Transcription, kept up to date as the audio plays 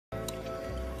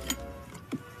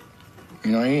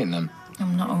You're not eating them?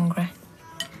 I'm not hungry.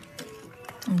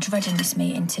 I'm dreading this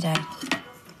meeting today.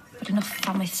 But enough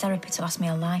family therapy to last me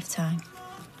a lifetime.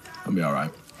 I'll be all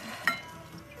right.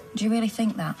 Do you really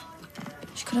think that?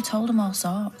 She could have told him all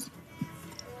sorts.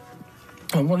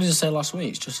 Well, what did you say last week?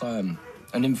 It's just an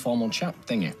informal chat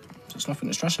thingy. So it's nothing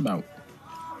to stress about.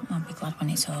 I'll be glad when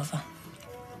it's over.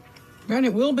 Yeah, and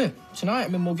it will be.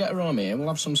 Tonight, we'll get her home here, we'll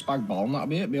have some spag bol, and that'll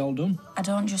be it, be all done. I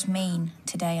don't just mean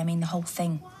today, I mean the whole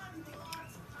thing.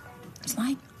 It's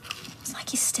like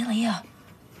he's still here.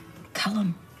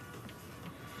 Callum.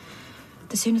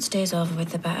 The sooner today's over with,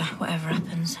 the better, whatever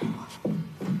happens.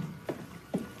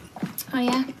 Oh,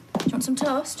 yeah? Do you want some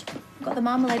toast? I've got the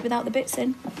marmalade without the bits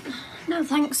in. No,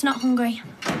 thanks, not hungry.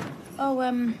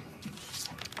 Oh,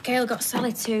 Gail got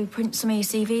Sally to print some of your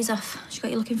CVs off. She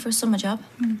got you looking for a summer job.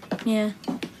 Yeah.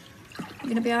 You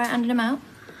gonna be all right handing them out?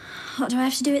 What, do I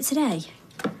have to do it today?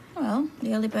 Well,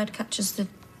 the early bird catches the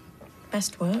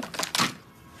best work.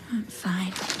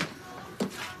 Fine.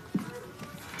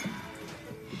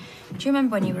 Do you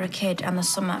remember when you were a kid and the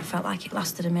summer felt like it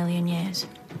lasted a million years?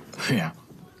 Yeah.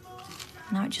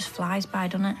 Now it just flies by,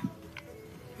 doesn't it?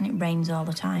 And it rains all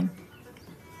the time.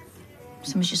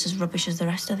 Summer's just as rubbish as the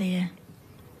rest of the year.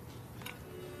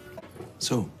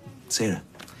 So, Sarah,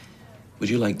 would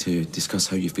you like to discuss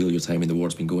how you feel your time in the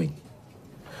ward's been going?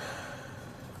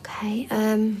 Okay,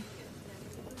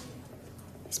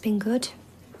 it's been good.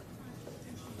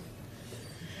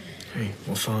 Hey,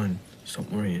 we're fine. Stop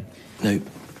worrying. Now,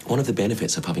 one of the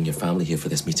benefits of having your family here for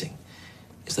this meeting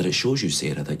is that it shows you,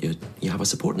 Sarah, that you have a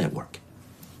support network.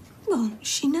 Well,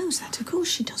 she knows that, of course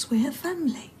she does. We're her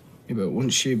family. Yeah, but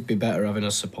wouldn't she be better having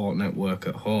a support network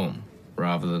at home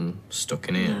rather than stuck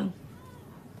in here? No.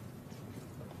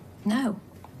 No.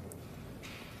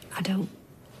 I don't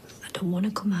want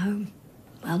to come home.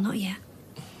 Well, not yet.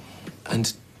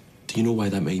 And do you know why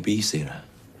that may be, Sarah?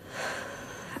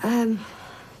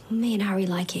 Me and Harry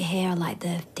like it here. I like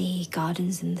the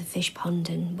gardens and the fish pond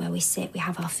and where we sit, we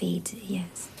have our feed,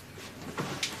 yes.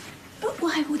 But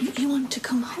why wouldn't you want to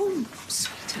come home,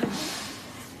 sweetheart?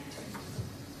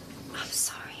 I'm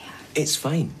sorry, Harry. It's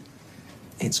fine.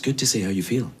 It's good to say how you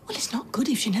feel. Well, it's not good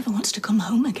if she never wants to come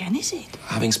home again, is it?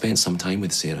 Having spent some time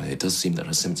with Sarah, it does seem that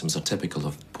her symptoms are typical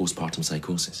of postpartum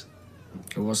psychosis.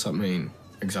 What's that mean,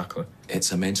 exactly?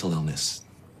 It's a mental illness.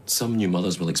 Some new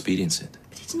mothers will experience it.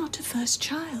 But it's not her first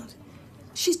child.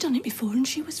 She's done it before and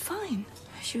she was fine.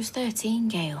 She was 13,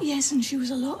 Gail. Yes, and she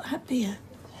was a lot happier.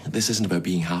 This isn't about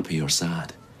being happy or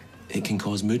sad. It can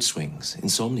cause mood swings,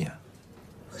 insomnia.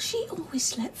 Well, she always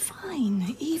slept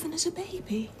fine, even as a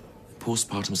baby.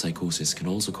 Postpartum psychosis can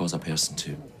also cause a person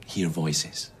to hear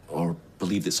voices, or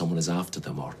believe that someone is after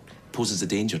them, or poses a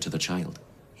danger to their child.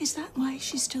 Is that why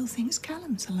she still thinks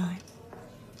Callum's alive?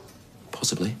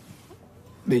 Possibly.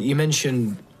 But you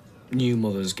mentioned new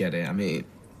mothers get it. I mean,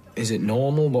 is it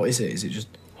normal? What is it? Is it just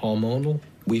hormonal?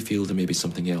 We feel there may be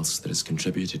something else that has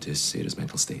contributed to Sarah's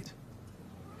mental state.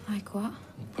 Like what?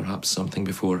 Perhaps something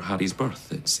before Harry's birth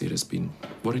that Sarah's been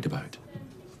worried about.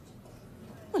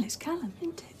 Well, it's Callum,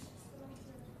 isn't it?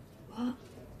 What?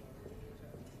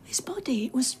 His body,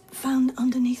 it was found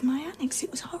underneath my annex. It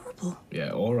was horrible.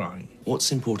 Yeah, all right.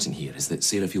 What's important here is that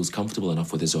Sarah feels comfortable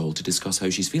enough with us all to discuss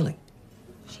how she's feeling.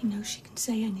 She knows she can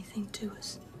say anything to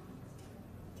us.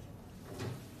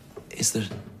 Is there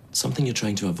something you're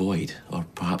trying to avoid, or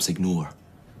perhaps ignore?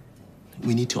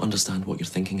 We need to understand what you're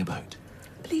thinking about.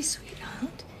 Please,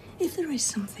 sweetheart, if there is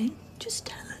something, just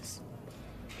tell us.